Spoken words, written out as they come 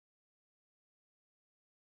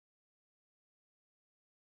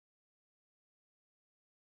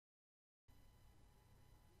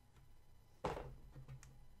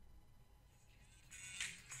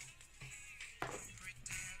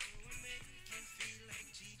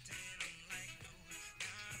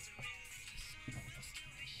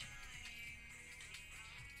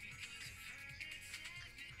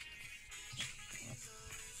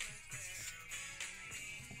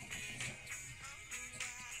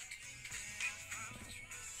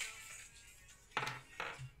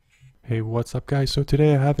Hey, what's up guys? So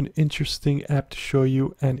today I have an interesting app to show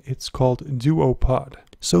you and it's called Duopod.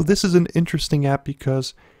 So this is an interesting app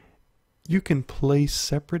because you can play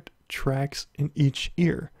separate tracks in each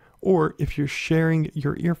ear. Or if you're sharing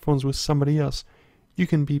your earphones with somebody else, you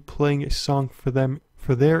can be playing a song for them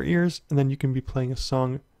for their ears, and then you can be playing a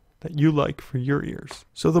song that you like for your ears.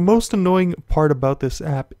 So the most annoying part about this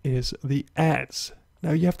app is the ads.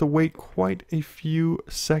 Now you have to wait quite a few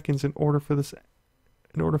seconds in order for these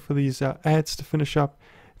ads to finish up.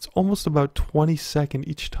 It's almost about 20 seconds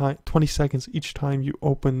each time you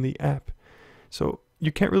open the app. So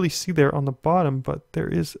you can't really see there on the bottom, but there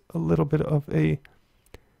is a little bit of a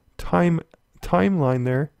timeline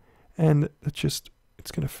there, and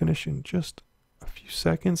it's going to finish in just a few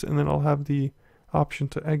seconds, and then I'll have the option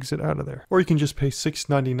to exit out of there. Or you can just pay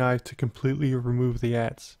 $6.99 to completely remove the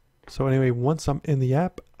ads. So anyway, once I'm in the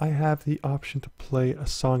app, I have the option to play a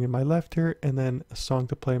song in my left ear and then a song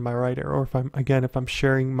to play in my right ear. Or if I'm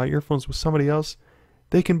sharing my earphones with somebody else,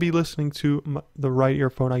 they can be listening to the right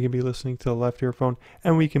earphone, I can be listening to the left earphone,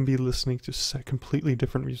 and we can be listening to completely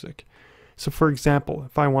different music. So for example,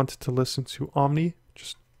 if I wanted to listen to Omni,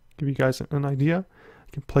 just give you guys an idea,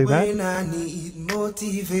 I can play that. When I need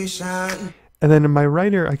motivation. And then in my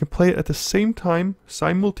right ear, I can play it at the same time,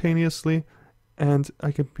 simultaneously, and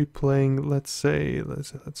I could be playing, let's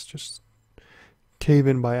just Cave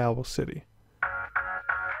In by Owl City.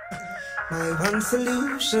 My one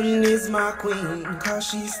solution is my queen, 'cause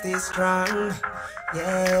she stays strong.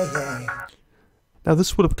 Yeah. Now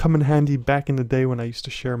this would have come in handy back in the day when I used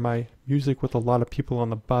to share my music with a lot of people on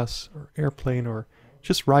the bus or airplane or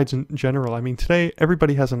just rides in general. I mean, today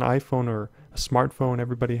everybody has an iPhone or a smartphone.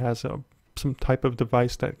 Everybody has some type of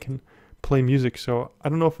device that can play music. So I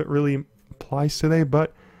don't know if it really applies today,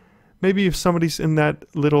 but maybe if somebody's in that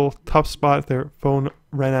little tough spot, their phone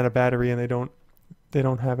ran out of battery and they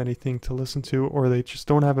don't have anything to listen to, or they just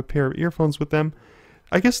don't have a pair of earphones with them,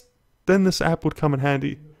 I guess then this app would come in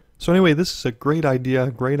handy. So anyway, this is a great idea,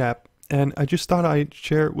 great app, and I just thought I'd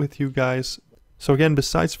share it with you guys. So again,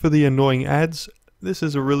 besides for the annoying ads, this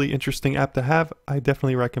is a really interesting app to have. I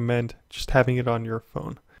definitely recommend just having it on your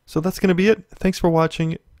phone. So that's going to be it. Thanks for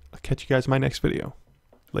watching. I'll catch you guys in my next video.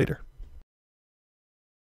 Later.